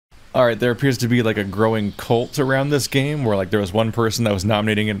Alright, there appears to be like a growing cult around this game where like there was one person that was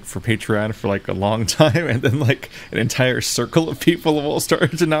nominating it for Patreon for like a long time, and then like an entire circle of people all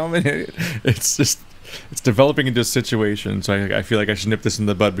started to nominate it. It's just, it's developing into a situation, so I feel like I should nip this in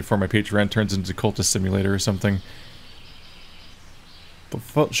the bud before my Patreon turns into Cultist Simulator or something.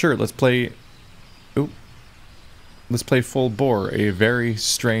 But sure, let's play... Oop. Let's play Full Boar, a very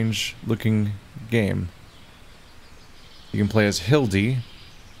strange looking game. You can play as Hildy,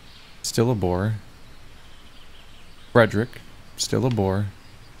 still a boar. Frederick, still a boar.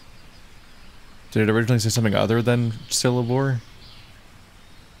 Did it originally say something other than still a boar?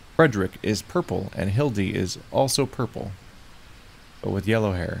 Frederick is purple, and Hildy is also purple, but with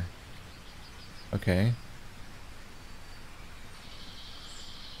yellow hair. Okay.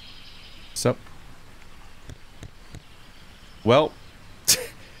 So. Well,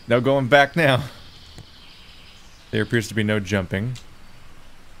 no going back now. There appears to be no jumping.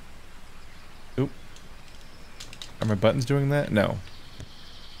 Oop. Are my buttons doing that? No.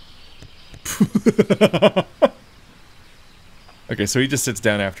 Okay, so he just sits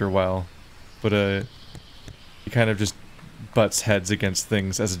down after a while. But, he kind of just butts heads against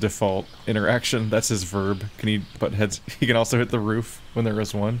things as a default interaction. That's his verb. Can he butt heads? He can also hit the roof when there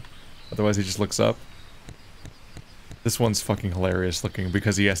is one. Otherwise, he just looks up. This one's fucking hilarious looking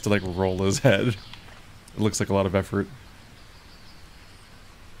because he has to, like, roll his head. It looks like a lot of effort.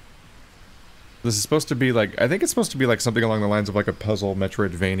 This is supposed to be like, I think it's supposed to be like something along the lines of like a puzzle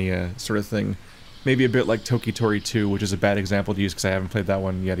Metroidvania sort of thing. Maybe a bit like Tokitori 2, which is a bad example to use because I haven't played that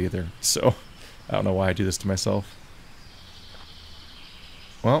one yet either. So, I don't know why I do this to myself.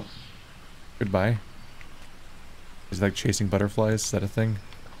 Well, goodbye. Is he like chasing butterflies? Is that a thing?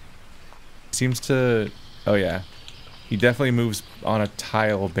 He seems to... Oh yeah. He definitely moves on a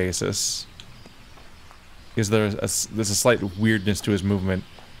tile basis. Because there's a slight weirdness to his movement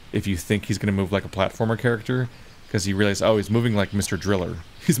if you think he's going to move like a platformer character. Because you realize, oh, he's moving like Mr. Driller.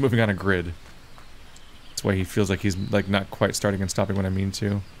 He's moving on a grid. That's why he feels like he's like not quite starting and stopping when I mean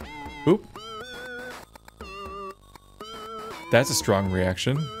to. Oop. That's a strong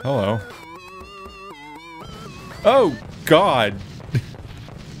reaction. Hello. Oh, God.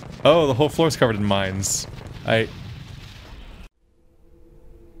 Oh, the whole floor's covered in mines.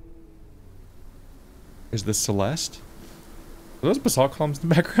 Is this Celeste? Are those basalt columns in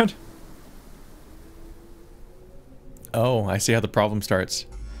the background? Oh, I see how the problem starts.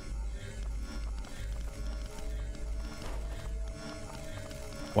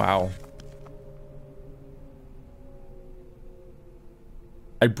 Wow.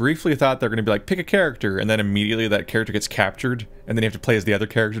 I briefly thought they're going to be like, pick a character, and then immediately that character gets captured, and then you have to play as the other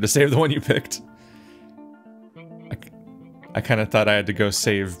character to save the one you picked. I kind of thought I had to go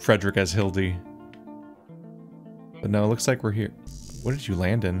save Frederick as Hildy. But no, it looks like we're here. What did you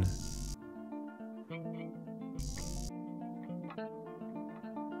land in?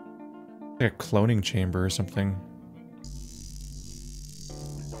 Like a cloning chamber or something.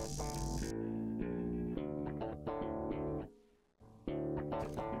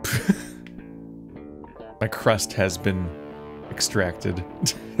 My crust has been extracted.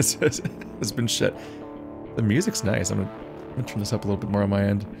 has been shed. The music's nice. I'm gonna turn this up a little bit more on my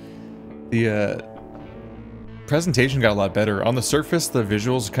end. The presentation got a lot better. On the surface, the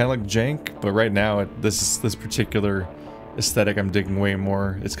visuals kind of look jank, but right now, this particular aesthetic I'm digging way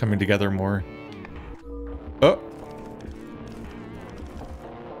more. It's coming together more. Oh!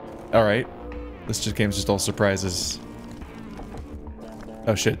 Alright. This game's just all surprises.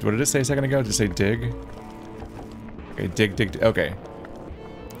 Oh shit, what did it say a second ago? Did it say dig? Okay, dig. Okay.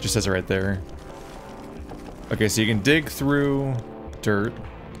 Just says it right there. Okay, so you can dig through dirt.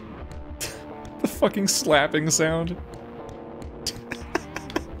 The fucking slapping sound.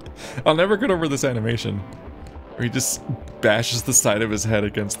 I'll never get over this animation. Where he just bashes the side of his head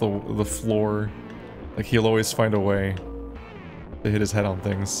against the floor. Like he'll always find a way to hit his head on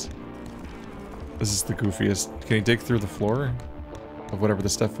things. This is the goofiest. Can he dig through the floor? Of whatever the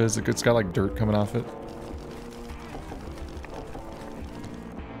stuff is? It's got like dirt coming off it.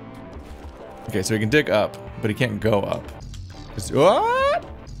 Okay, so he can dig up, but he can't go up. What?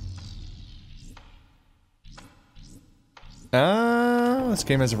 Ah, this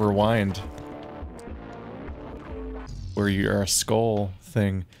game has a rewind. Where you're a skull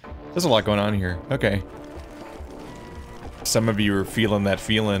thing. There's a lot going on here. Okay. Some of you are feeling that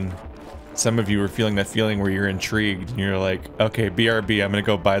feeling. Some of you are feeling that feeling where you're intrigued and you're like, okay, BRB, I'm gonna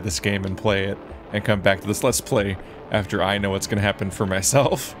go buy this game and play it and come back to this Let's Play after I know what's gonna happen for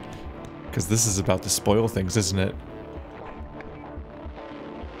myself. Because this is about to spoil things, isn't it?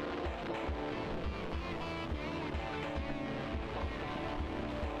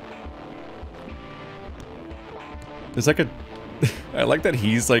 There's like a... I like that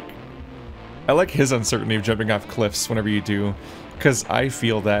he's like... I like his uncertainty of jumping off cliffs whenever you do. Because I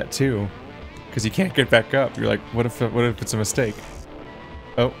feel that too. Because you can't get back up. You're like, what if it's a mistake?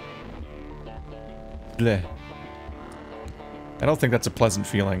 Oh. Bleh. I don't think that's a pleasant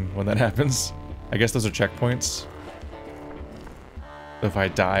feeling when that happens. I guess those are checkpoints. So if I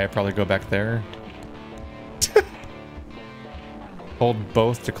die, I probably go back there. Hold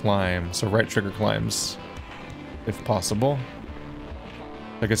both to climb. So right trigger climbs. If possible.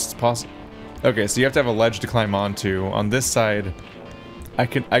 I guess it's possible. Okay, so you have to have a ledge to climb onto. On this side, I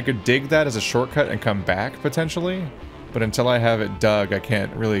could dig that as a shortcut and come back, potentially. But until I have it dug, I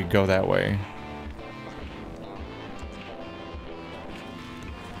can't really go that way.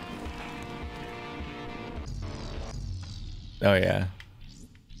 Oh, yeah.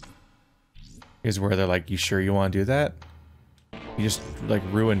 Here's where they're like, you sure you want to do that? You just, like,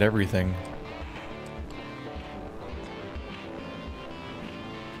 ruined everything.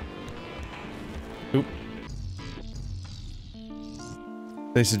 Oop.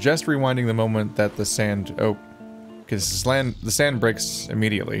 They suggest rewinding the moment that the sand... Oh. Because the sand breaks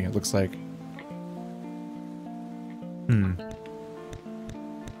immediately, it looks like. Hmm.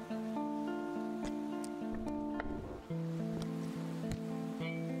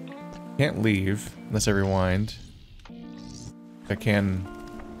 Can't leave unless I rewind. I can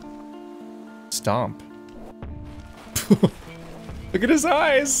stomp. Look at his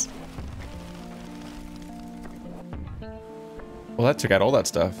eyes! Well, that took out all that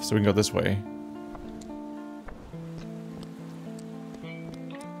stuff, so we can go this way.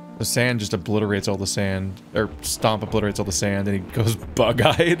 The sand just obliterates all the sand, or stomp obliterates all the sand, and he goes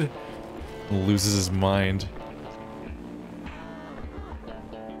bug-eyed. Loses his mind.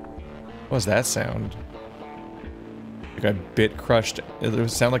 What was that sound? Like a bit crushed. It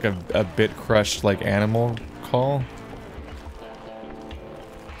would sound like a bit crushed, like, animal call.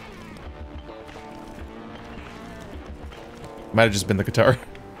 Might have just been the guitar.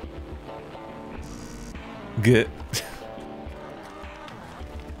 Good.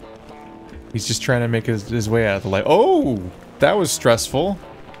 He's just trying to make his way out of the light. Oh! That was stressful.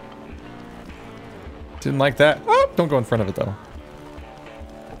 Didn't like that. Oh! Don't go in front of it, though.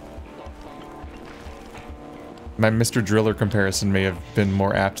 My Mr. Driller comparison may have been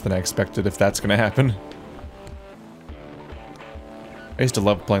more apt than I expected if that's gonna happen. I used to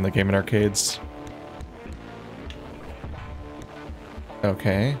love playing the game in arcades.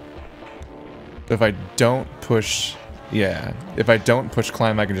 Okay. If I don't push... Yeah. If I don't push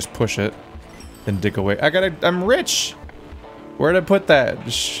climb, I can just push it. Then dig away. I'm rich! Where'd I put that?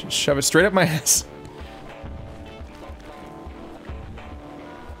 Just shove it straight up my ass.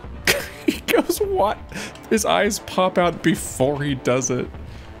 He goes, what? His eyes pop out before he does it.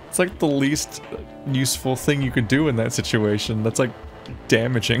 It's like the least useful thing you could do in that situation. That's like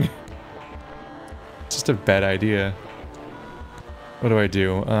damaging. It's just a bad idea. What do I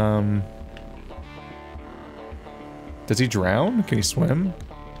do? Does he drown? Can he swim?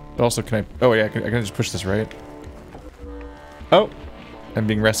 But also, can I... Oh, yeah, I can just push this, right? Oh! I'm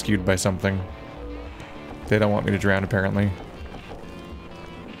being rescued by something. They don't want me to drown, apparently.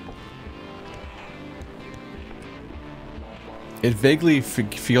 It vaguely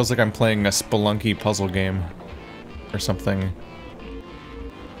feels like I'm playing a Spelunky puzzle game. Or something.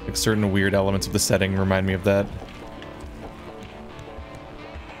 Like, certain weird elements of the setting remind me of that.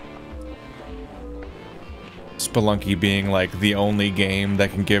 Spelunky being like the only game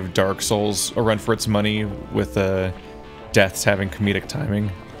that can give Dark Souls a run for its money with deaths having comedic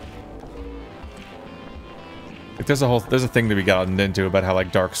timing. Like there's a thing that we got into about how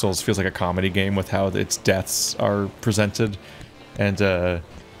like Dark Souls feels like a comedy game with how its deaths are presented, and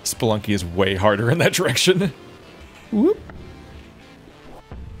Spelunky is way harder in that direction. Whoop.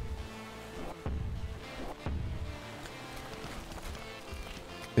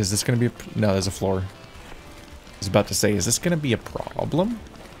 Is this gonna be a... No, there's a floor. I was about to say, is this going to be a problem?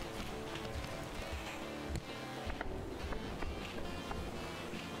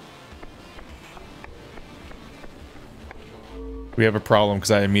 We have a problem because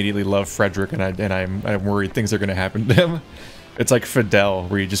I immediately love Frederick, and I'm worried things are going to happen to him. It's like Fidel,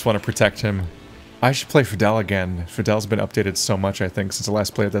 where you just want to protect him. I should play Fidel again. Fidel's been updated so much, I think, since the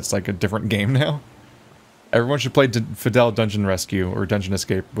last play. That's like a different game now. Everyone should play Fidel Dungeon Rescue or Dungeon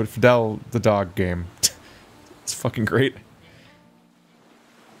Escape, but Fidel the dog game. It's fucking great.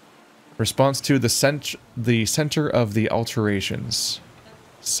 Response to the center of the alterations.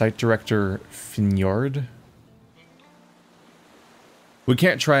 Site director Fignard. We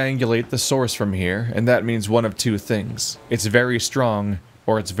can't triangulate the source from here, and that means one of two things. It's very strong,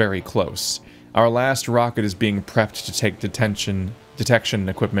 or it's very close. Our last rocket is being prepped to take detection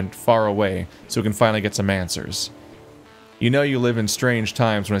equipment far away, so we can finally get some answers. You know you live in strange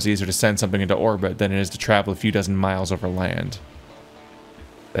times when it's easier to send something into orbit than it is to travel a few dozen miles over land.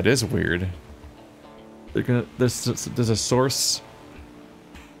 That is weird. There's a source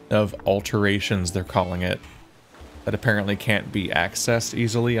of alterations, they're calling it, that apparently can't be accessed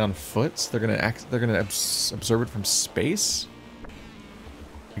easily on foot. So they're gonna observe it from space.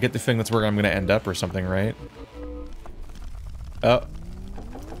 I get the thing that's where I'm gonna end up or something, right?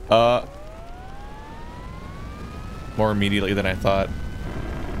 More immediately than I thought.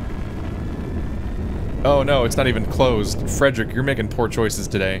 Oh no, it's not even closed. Frederick, you're making poor choices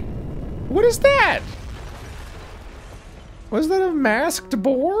today. What is that? Was that a masked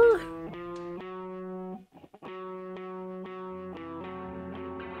boar?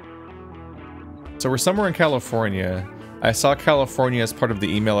 So we're somewhere in California. I saw California as part of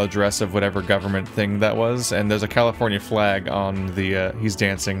the email address of whatever government thing that was, and there's a California flag on the, he's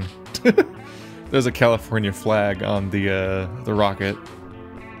dancing. There's a California flag on the rocket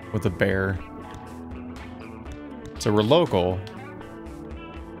with a bear. So we're local.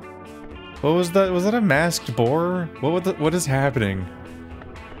 What was that? Was that a masked boar? What is happening?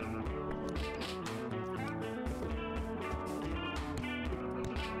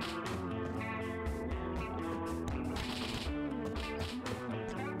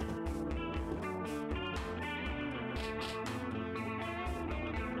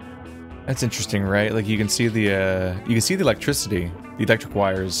 That's interesting, right? Like you can see the electricity, the electric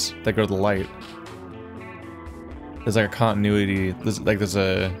wires that go to the light. There's like a continuity. There's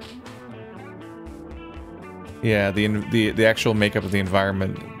a yeah, the actual makeup of the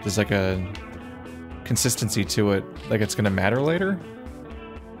environment. There's like a consistency to it. Like it's gonna matter later.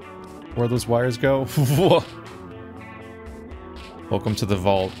 Where those wires go. Welcome to the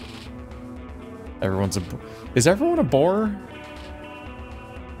vault. Is everyone a boar?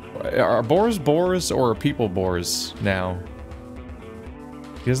 Are boars boars or are people boars now?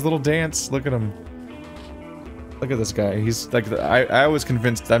 He has a little dance. Look at him. Look at this guy. He's like I was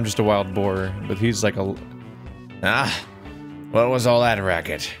convinced I'm just a wild boar, but he's like a. Ah, what was all that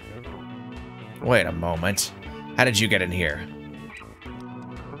racket? Wait a moment. How did you get in here?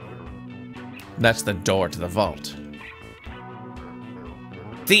 That's the door to the vault.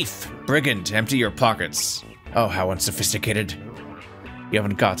 Thief! Brigand! Empty your pockets. Oh, how unsophisticated. You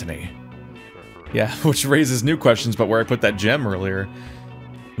haven't got any. Yeah, which raises new questions about where I put that gem earlier.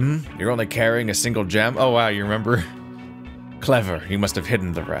 You're only carrying a single gem? Oh wow, you remember? Clever. You must have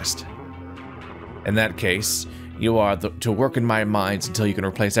hidden the rest. In that case, you are to work in my mines until you can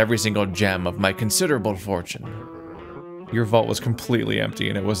replace every single gem of my considerable fortune. Your vault was completely empty,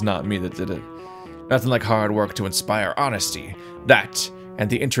 and it was not me that did it. Nothing like hard work to inspire honesty. That, and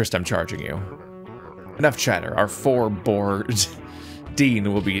the interest I'm charging you. Enough chatter. Our boar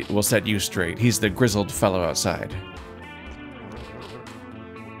Dean will set you straight. He's the grizzled fellow outside.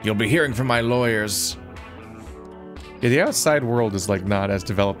 You'll be hearing from my lawyers. Yeah, the outside world is like not as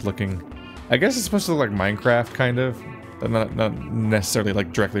developed looking. I guess it's supposed to look like Minecraft, kind of. Not necessarily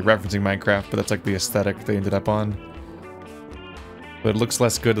like directly referencing Minecraft, but that's like the aesthetic they ended up on. But it looks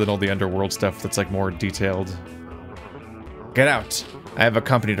less good than all the underworld stuff that's like more detailed. Get out! I have a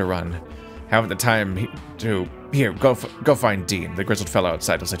company to run. Haven't the time to... Here, go find Dean. The grizzled fellow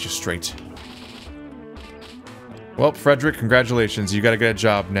outside will set you straight. Well, Frederick, congratulations. You gotta get a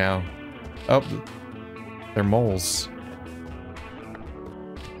job now. Oh, they're moles.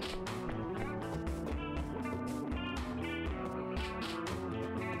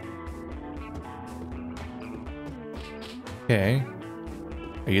 Okay.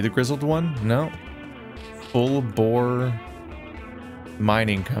 Are you the grizzled one? No. Full bore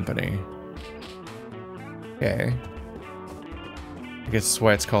mining company. Okay. I guess that's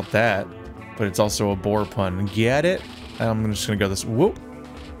why it's called that. But it's also a boar pun. Get it? I'm just gonna go this. Whoop.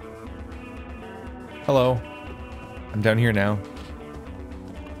 Hello. I'm down here now.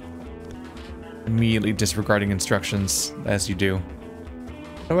 Immediately disregarding instructions, as you do.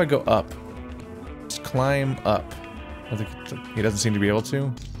 How do I go up? Just climb up. I think he doesn't seem to be able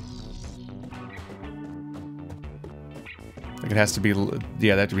to. Like it has to be,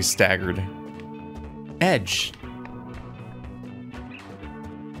 yeah, they have to be staggered. Edge.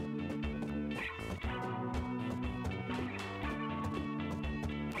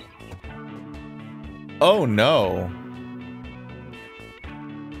 Oh no.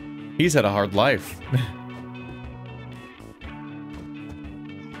 He's had a hard life.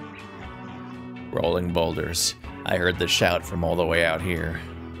 Rolling boulders. I heard the shout from all the way out here.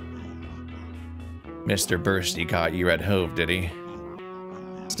 Mr. Bursty caught you red hove, did he?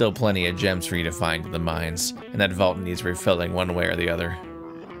 Still plenty of gems for you to find in the mines, and that vault needs refilling one way or the other.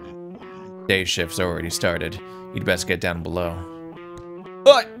 Day shift's already started. You'd best get down below.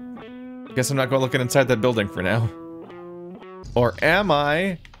 What? Guess I'm not going looking inside that building for now. Or am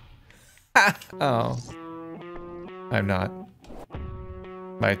I? Oh. I'm not.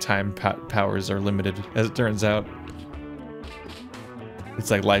 My time powers are limited, as it turns out. It's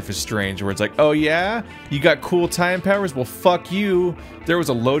like Life is Strange, where it's like, oh yeah? You got cool time powers? Well, fuck you. There was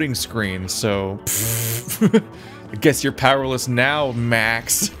a loading screen, so... I guess you're powerless now,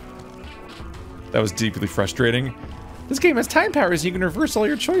 Max. That was deeply frustrating. This game has time powers, you can reverse all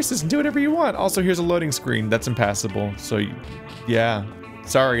your choices and do whatever you want. Also, here's a loading screen. That's impassable, so yeah.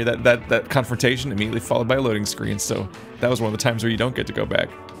 Sorry, that confrontation immediately followed by a loading screen, so that was one of the times where you don't get to go back.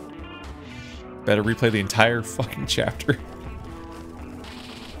 Better replay the entire fucking chapter.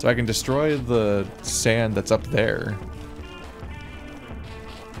 So I can destroy the sand that's up there.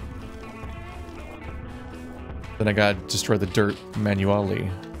 Then I gotta destroy the dirt manually.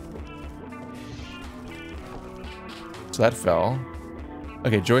 So that fell.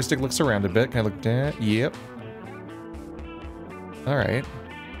 Okay, joystick looks around a bit. Can I look down? Yep. Alright.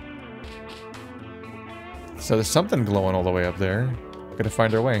 So there's something glowing all the way up there. Gotta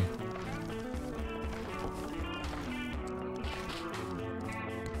find our way.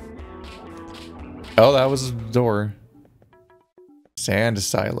 Oh, that was a door. Sand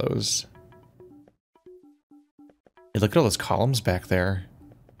silos. Hey, look at all those columns back there.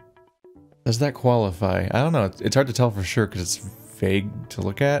 Does that qualify? I don't know. It's hard to tell for sure because it's vague to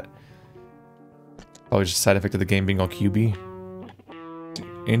look at. Probably just a side effect of the game being all cubey.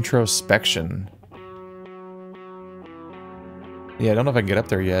 Introspection. Yeah, I don't know if I can get up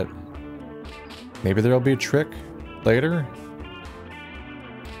there yet. Maybe there'll be a trick later.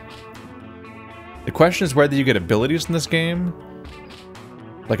 The question is whether you get abilities in this game,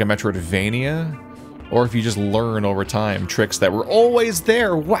 like a Metroidvania, or if you just learn over time tricks that were always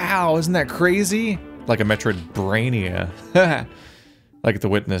there. Wow, isn't that crazy? Like a Metroidbrania. Like The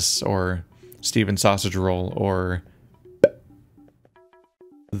Witness, or Steven Sausage Roll, or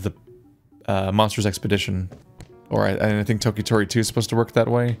the Monsters Expedition. Or I think Tokitori 2 is supposed to work that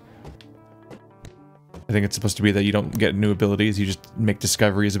way. I think it's supposed to be that you don't get new abilities, you just make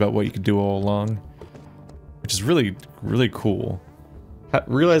discoveries about what you could do all along. Which is really, really cool.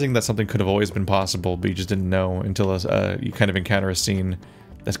 Realizing that something could have always been possible, but you just didn't know until you kind of encounter a scene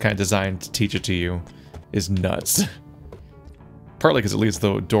that's kind of designed to teach it to you, is nuts. Partly because it leaves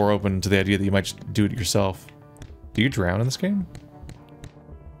the door open to the idea that you might just do it yourself. Do you drown in this game?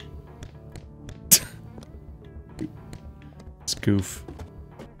 It's goof.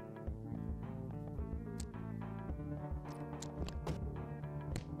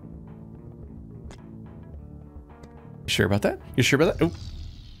 You sure about that? You sure about that? Oh.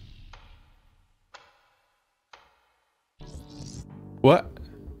 What?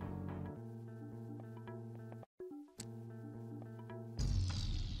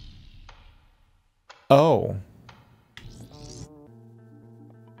 Oh.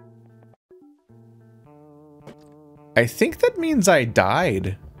 I think that means I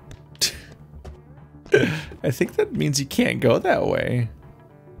died. I think that means you can't go that way.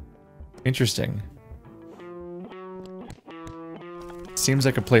 Interesting. Seems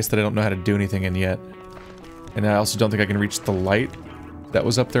like a place that I don't know how to do anything in yet. And I also don't think I can reach the light that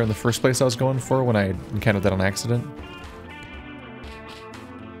was up there in the first place I was going for when I encountered that on accident.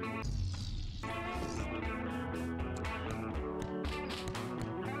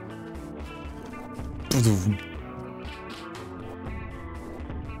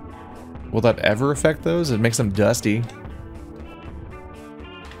 Will that ever affect those? It makes them dusty.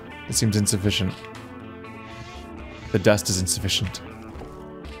 It seems insufficient. The dust is insufficient.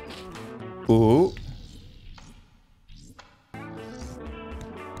 Ooh.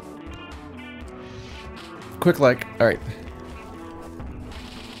 Quick like, alright.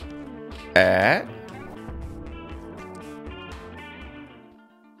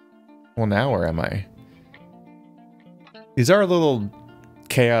 Well, now where am I? These are a little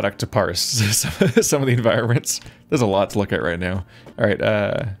chaotic to parse, some of the environments. There's a lot to look at right now. Alright,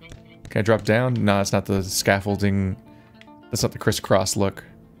 can I drop down? No, it's not the scaffolding. That's not the crisscross look.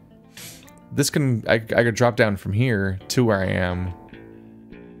 This can, I could drop down from here to where I am.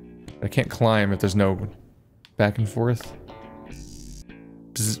 I can't climb if there's no back and forth.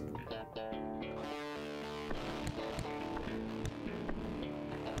 Bzz.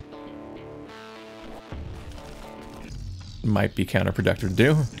 Might be counterproductive to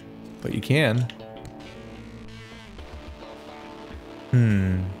do, but you can.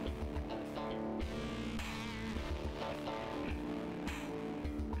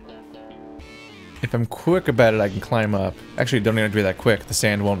 If I'm quick about it, I can climb up. Actually, don't even have to be that quick. The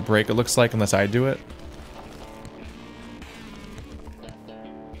sand won't break, it looks like, unless I do it.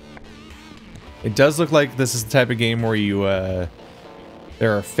 It does look like this is the type of game where you, there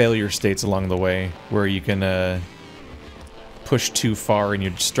are failure states along the way, where you can, push too far in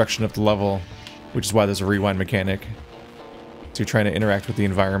your destruction of the level, which is why there's a rewind mechanic. So you're trying to interact with the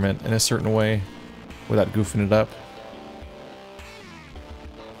environment in a certain way, without goofing it up.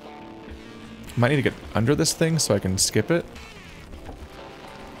 Might need to get under this thing so I can skip it.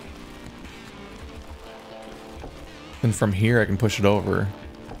 And from here I can push it over.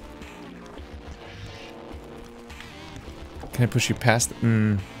 Can I push you past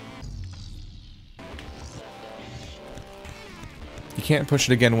the... You can't push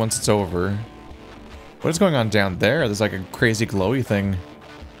it again once it's over. What is going on down there? There's like a crazy glowy thing.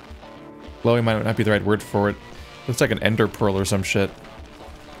 Glowy might not be the right word for it. Looks like an ender pearl or some shit.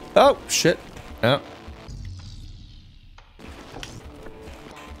 Oh, shit. Oh.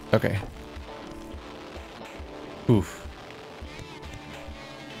 Okay. Oof.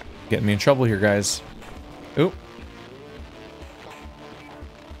 Getting me in trouble here, guys. Oop.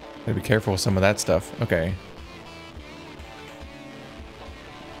 Gotta be careful with some of that stuff. Okay.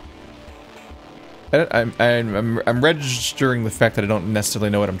 I'm registering the fact that I don't necessarily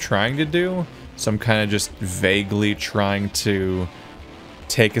know what I'm trying to do, so I'm kind of just vaguely trying to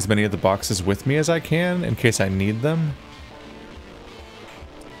take as many of the boxes with me as I can in case I need them.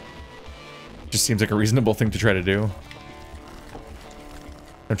 Just seems like a reasonable thing to try to do.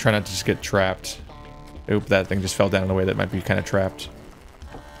 I'm trying not to just get trapped. Oop, that thing just fell down in a way that might be kind of trapped.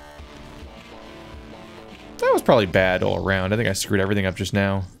 That was probably bad all around. I think I screwed everything up just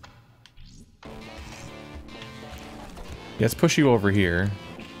now. Yeah, let's push you over here.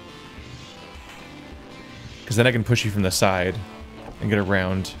 Because then I can push you from the side and get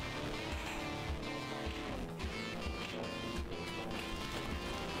around.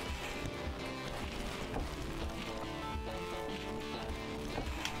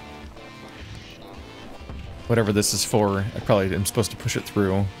 Whatever this is for, I probably am supposed to push it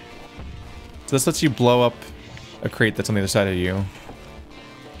through. So this lets you blow up a crate that's on the other side of you.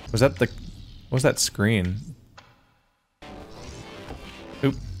 Was that the... What was that screen?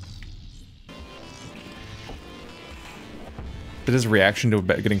 Oop. It is a reaction to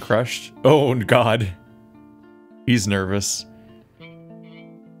getting crushed. Oh, God. He's nervous.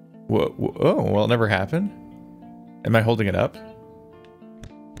 Whoa, whoa, oh, well, it never happened. Am I holding it up?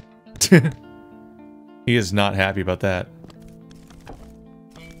 He is not happy about that.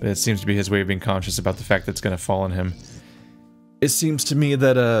 But it seems to be his way of being conscious about the fact that it's going to fall on him. It seems to me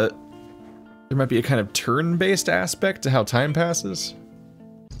that there might be a kind of turn-based aspect to how time passes.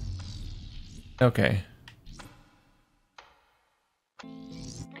 Okay.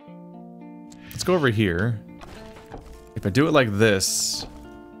 Let's go over here. If I do it like this,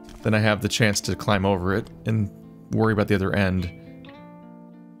 then I have the chance to climb over it and worry about the other end.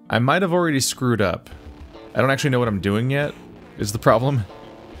 I might have already screwed up. I don't actually know what I'm doing yet, is the problem.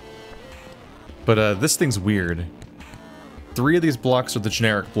 But this thing's weird. 3 of these blocks are the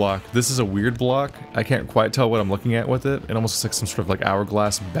generic block. This is a weird block. I can't quite tell what I'm looking at with it. It almost looks like some sort of like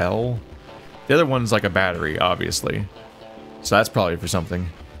hourglass bell. The other one's like a battery, obviously. So that's probably for something.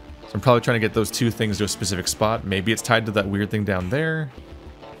 So I'm probably trying to get those 2 things to a specific spot. Maybe it's tied to that weird thing down there.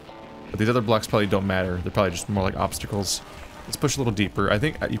 But these other blocks probably don't matter. They're probably just more like obstacles. Let's push a little deeper. I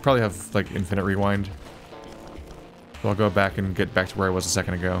think you probably have like infinite rewind. So I'll go back and get back to where I was a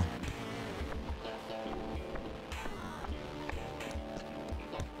second ago.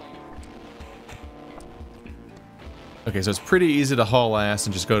 Okay, so it's pretty easy to haul ass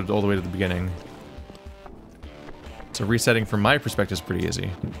and just go all the way to the beginning. So resetting from my perspective is pretty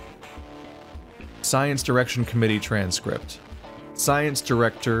easy. Science Direction Committee transcript. Science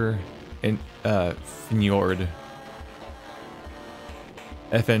Director in Fjord.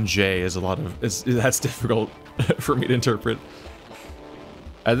 FNJ is a lot of... that's difficult for me to interpret.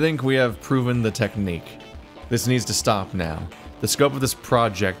 I think we have proven the technique. This needs to stop now. The scope of this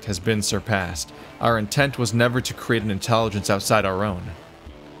project has been surpassed. Our intent was never to create an intelligence outside our own.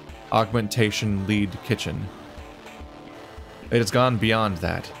 Augmentation Lead Kitchen. It has gone beyond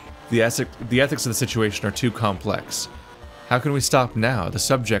that. The ethics of the situation are too complex. How can we stop now? The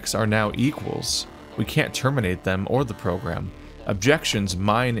subjects are now equals. We can't terminate them or the program. Objections,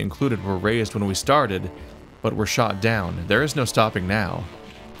 mine included, were raised when we started, but were shot down. There is no stopping now.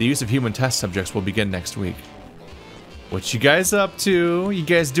 The use of human test subjects will begin next week. What you guys up to? You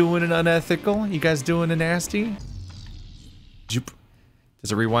guys doing an unethical? You guys doing a nasty?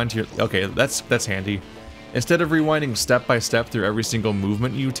 Does it rewind to your... Okay, that's handy. Instead of rewinding step by step through every single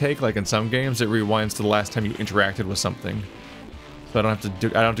movement you take, like in some games, it rewinds to the last time you interacted with something. So I don't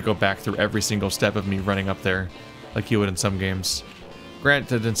have to go back through every single step of me running up there, like you would in some games.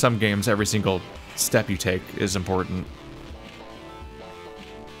 Granted, in some games, every single step you take is important.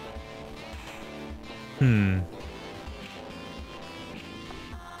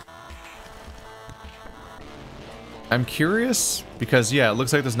 I'm curious, because yeah, it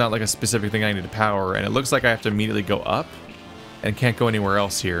looks like there's not like a specific thing I need to power, and it looks like I have to immediately go up, and can't go anywhere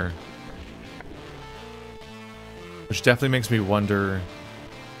else here. Which definitely makes me wonder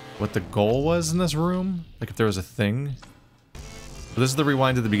what the goal was in this room, like if there was a thing. But this is the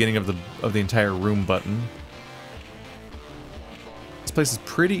rewind to the beginning of the entire room button. This place is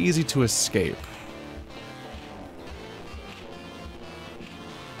pretty easy to escape.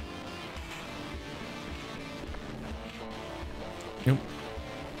 Nope.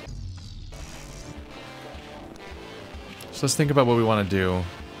 So let's think about what we want to do.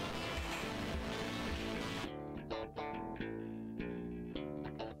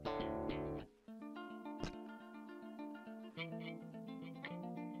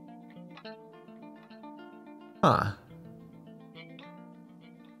 Huh.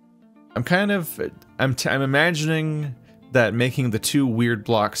 I'm imagining that making the two weird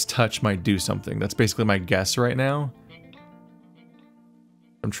blocks touch might do something. That's basically my guess right now.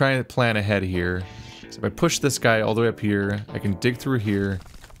 I'm trying to plan ahead here. So if I push this guy all the way up here, I can dig through here.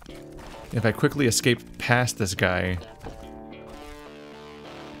 If I quickly escape past this guy,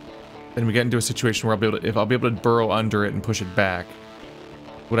 then we get into a situation where I'll be able to burrow under it and push it back.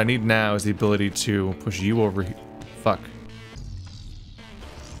 What I need now is the ability to push you over here. Fuck.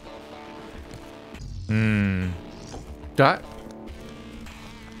 Dot.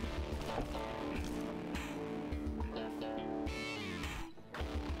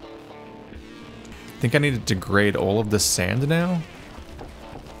 Think I need to degrade all of this sand now?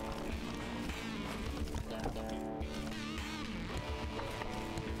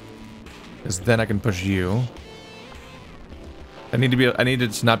 Because then I can push you. I need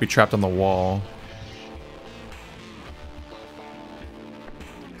it to not be trapped on the wall.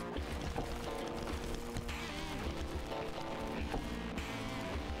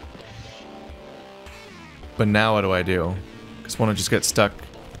 But now what do I do? Because one will just get stuck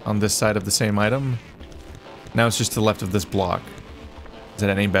on this side of the same item. Now it's just to the left of this block. Is that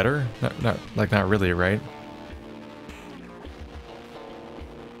any better? Not really, right?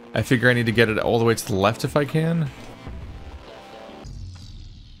 I figure I need to get it all the way to the left if I can.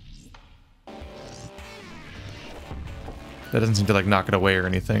 That doesn't seem to like knock it away or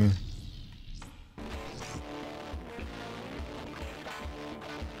anything.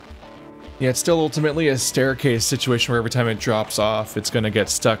 Yeah, it's still ultimately a staircase situation where every time it drops off, it's gonna get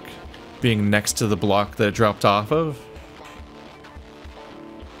stuck being next to the block that it dropped off of.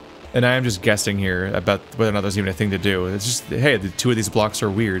 And I am just guessing here about whether or not there's even a thing to do. It's just, hey, the two of these blocks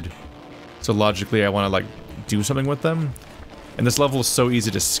are weird. So logically I want to like do something with them. And this level is so easy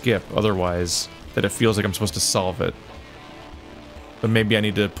to skip otherwise that it feels like I'm supposed to solve it. But maybe I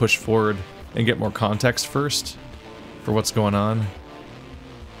need to push forward and get more context first for what's going on.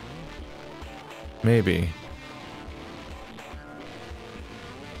 Maybe.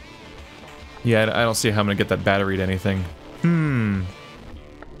 Yeah, I don't see how I'm gonna get that battery to anything.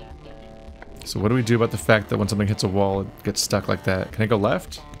 So what do we do about the fact that when something hits a wall, it gets stuck like that? Can I go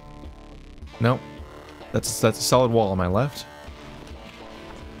left? Nope. That's a solid wall on my left.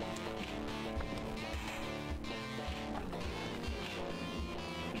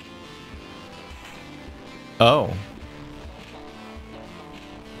 Oh.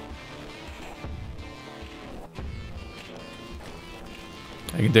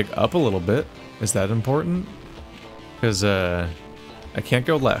 I can dig up a little bit. Is that important? Because, I can't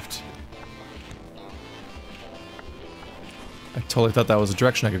go left. I totally thought that was a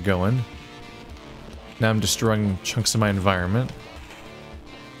direction I could go in. Now I'm destroying chunks of my environment.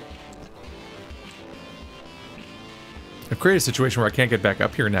 I've created a situation where I can't get back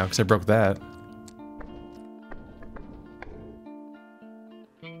up here now because I broke that.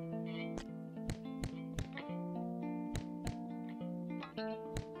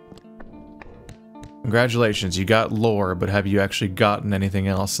 Congratulations, you got lore, but have you actually gotten anything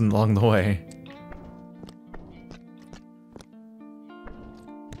else along the way?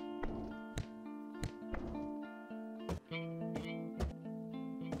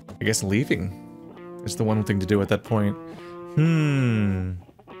 I guess leaving is the one thing to do at that point.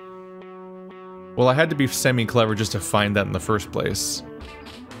 Well, I had to be semi-clever just to find that in the first place.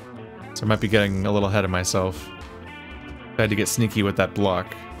 So I might be getting a little ahead of myself. I had to get sneaky with that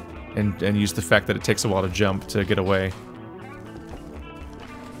block. and use the fact that it takes a while to jump to get away.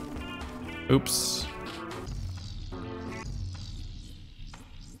 Oops.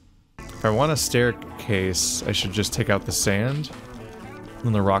 If I want a staircase, I should just take out the sand.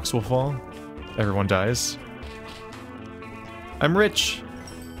 Then the rocks will fall. Everyone dies. I'm rich!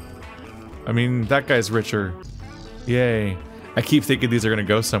 I mean, that guy's richer. Yay. I keep thinking these are gonna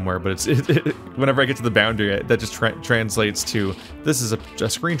go somewhere, but whenever I get to the boundary, that just translates to, this is a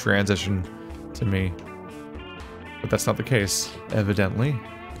screen transition to me. But that's not the case, evidently.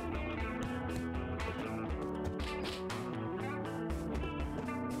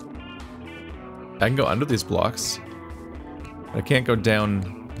 I can go under these blocks. I can't go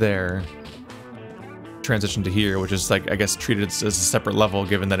down there. Transition to here, which is like, I guess, treated as a separate level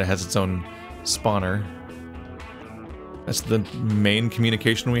given that it has its own spawner. That's the main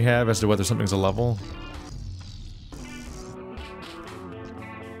communication we have as to whether something's a level.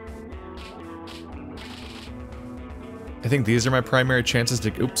 I think these are my primary chances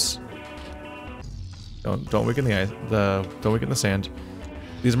to, oops. Don't weaken don't weaken the sand.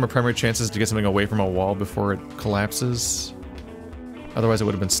 These are my primary chances to get something away from a wall before it collapses. Otherwise it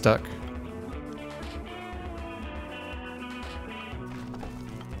would have been stuck.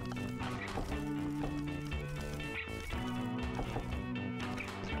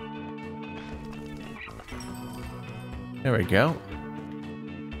 There we go.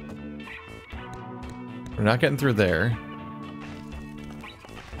 We're not getting through there.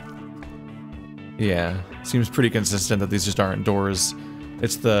 Yeah, seems pretty consistent that these just aren't doors.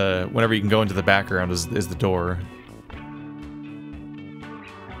 It's the, whenever you can go into the background is the door.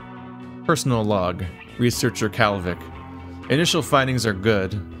 Personal log. Researcher Calvic. Initial findings are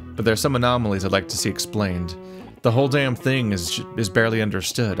good, but there are some anomalies I'd like to see explained. The whole damn thing is barely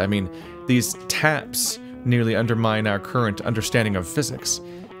understood. I mean, these taps nearly undermine our current understanding of physics.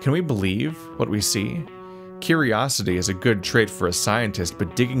 Can we believe what we see? Curiosity is a good trait for a scientist,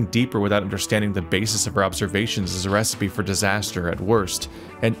 but digging deeper without understanding the basis of our observations is a recipe for disaster at worst,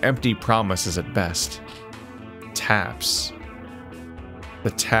 and empty promises at best. Taps. The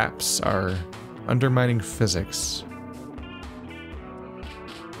taps are undermining physics.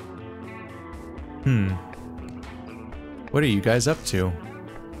 What are you guys up to?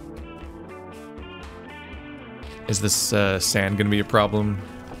 Is this sand gonna be a problem?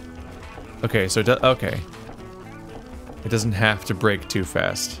 Okay, so okay. It doesn't have to break too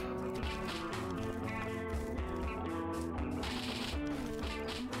fast.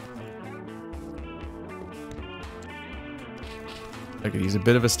 I could use a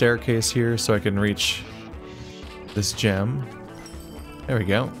bit of a staircase here so I can reach this gem. There we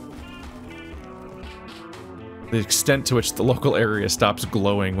go. The extent to which the local area stops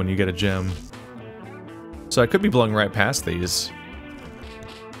glowing when you get a gem. So I could be blowing right past these.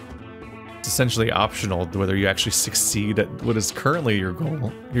 It's essentially optional whether you actually succeed at what is currently your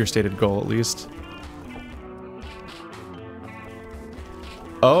goal, your stated goal at least.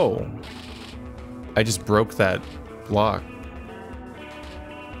 Oh. I just broke that block.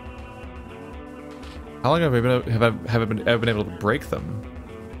 How long have I been able to break them?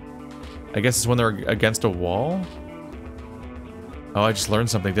 I guess it's when they're against a wall? Oh, I just learned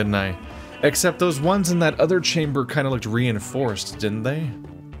something, didn't I? Except those ones in that other chamber kind of looked reinforced, didn't they?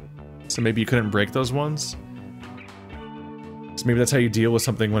 So maybe you couldn't break those ones? So maybe that's how you deal with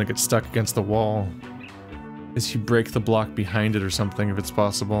something when it gets stuck against the wall. Is you break the block behind it or something, if it's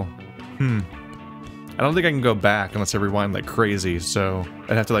possible. I don't think I can go back unless I rewind like crazy, so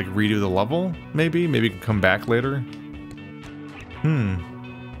I'd have to like redo the level, maybe? Maybe you can come back later?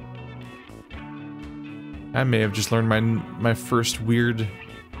 I may have just learned my first weird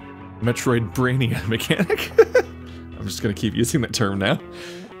Metroid Brainia mechanic. I'm just gonna keep using that term now.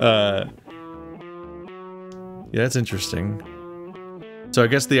 Yeah, that's interesting. So I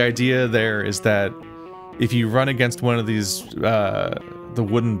guess the idea there is that if you run against one of these, the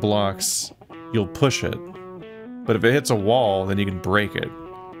wooden blocks, you'll push it. But if it hits a wall, then you can break it.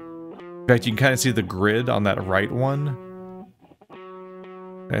 In fact, you can kind of see the grid on that right one.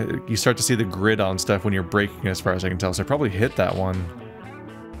 You start to see the grid on stuff when you're breaking, as far as I can tell, so I probably hit that one.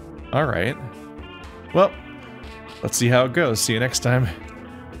 Alright. Well, let's see how it goes. See you next time.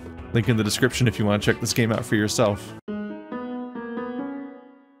 Link in the description if you want to check this game out for yourself.